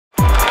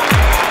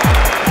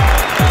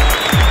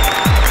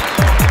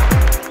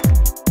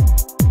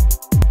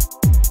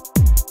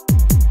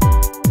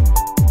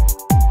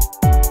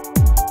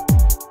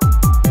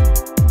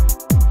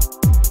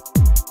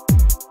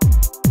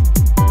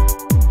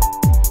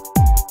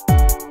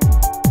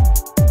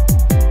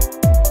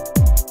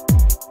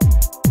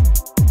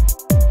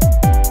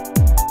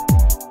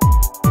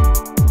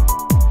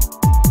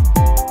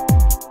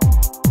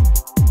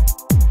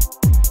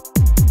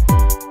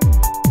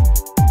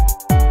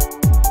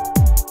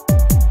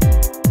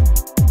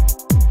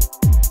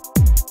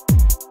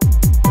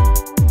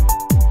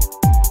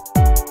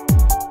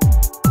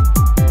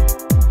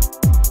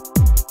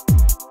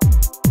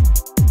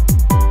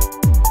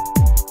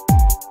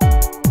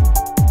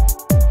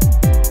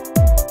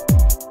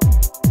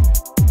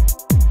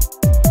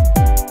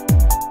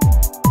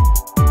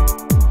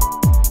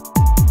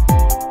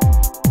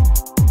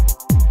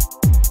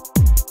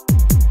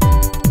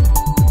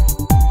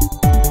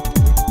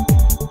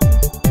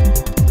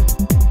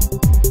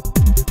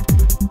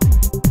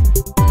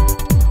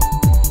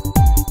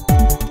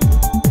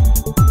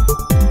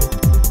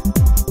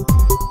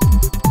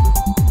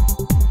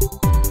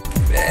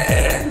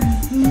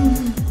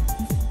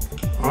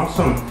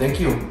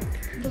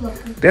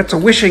That's a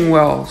wishing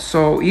well,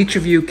 so each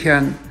of you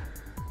can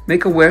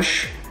make a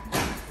wish.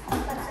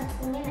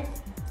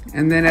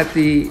 And then at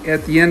the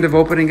end of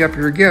opening up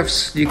your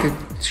gifts, you could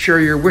share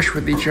your wish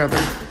with each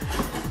other.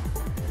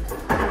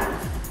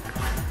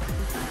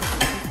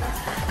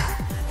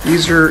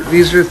 These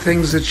are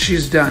things that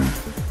she's done.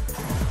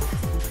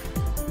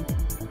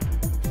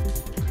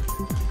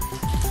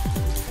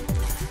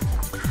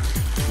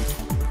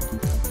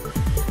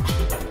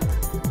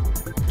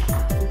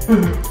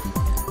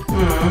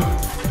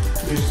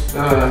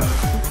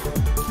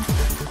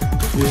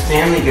 There's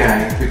Family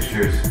Guy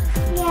pictures.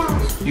 Yeah.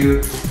 That's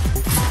cute.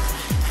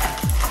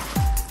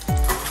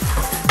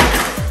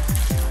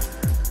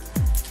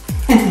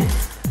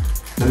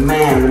 The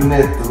man, the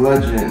myth, the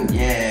legend,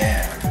 yeah.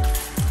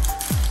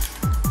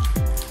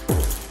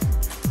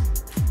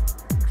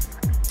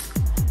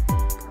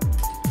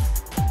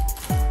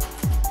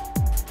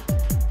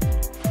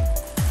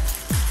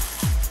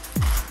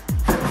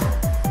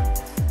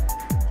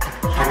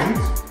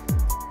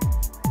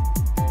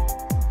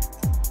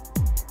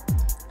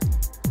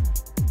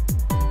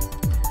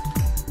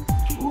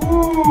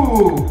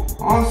 Ooh,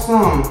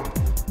 awesome.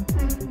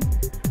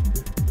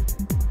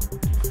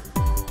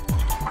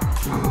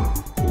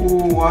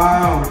 Oh,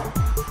 wow.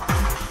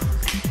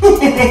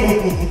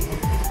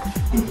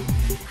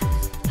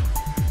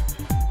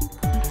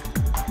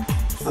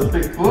 It's a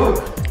big book.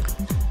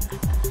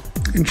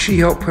 And she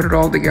helped put it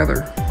all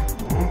together.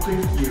 Oh,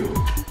 thank you.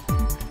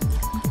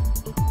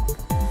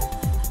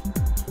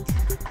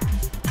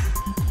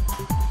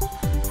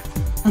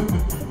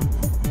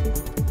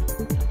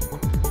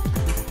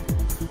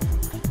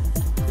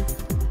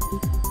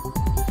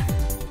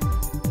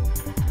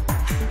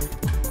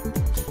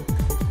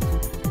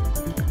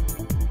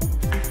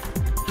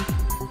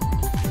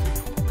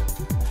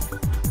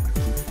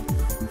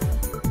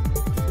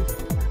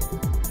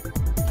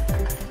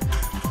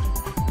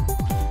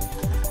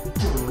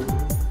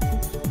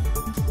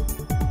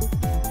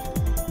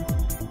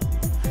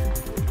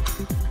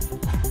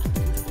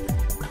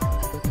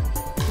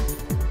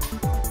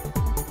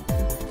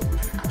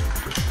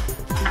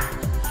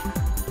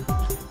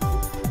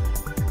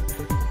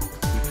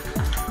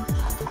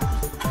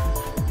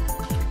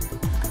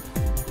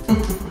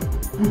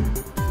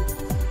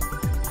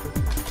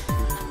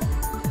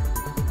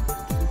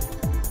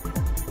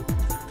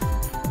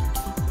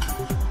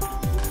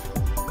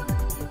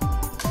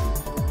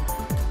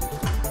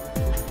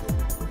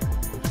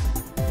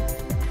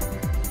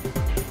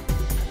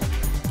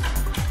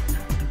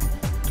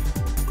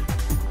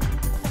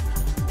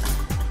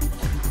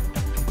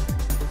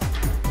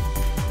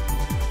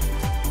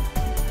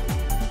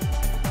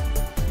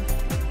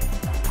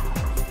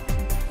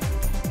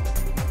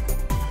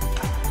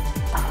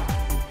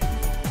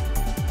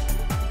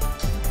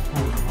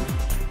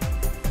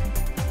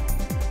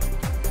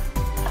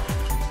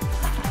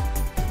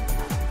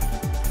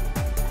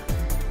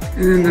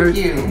 And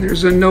then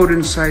there's a note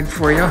inside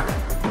for you.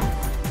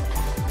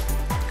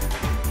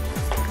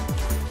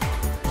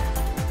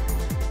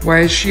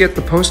 Why is she at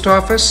the post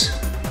office?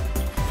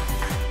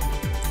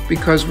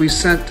 Because we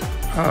sent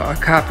a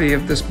copy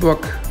of this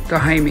book to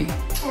Jaime.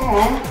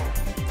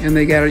 Aww. And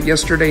they got it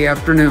yesterday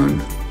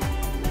afternoon.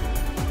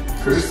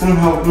 Kristen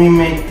helped me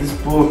make this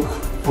book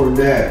for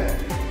Dad.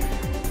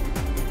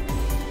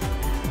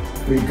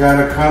 We got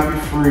a copy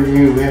for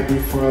you. Happy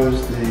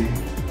Father's Day.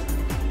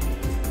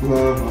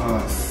 Love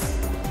us.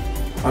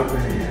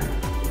 Okay, yeah.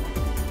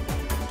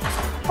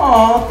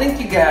 Oh, thank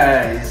you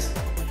guys.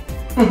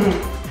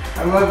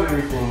 I love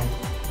everything.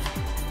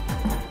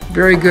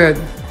 Very good.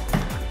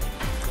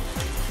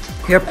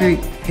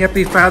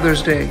 Happy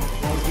Father's Day.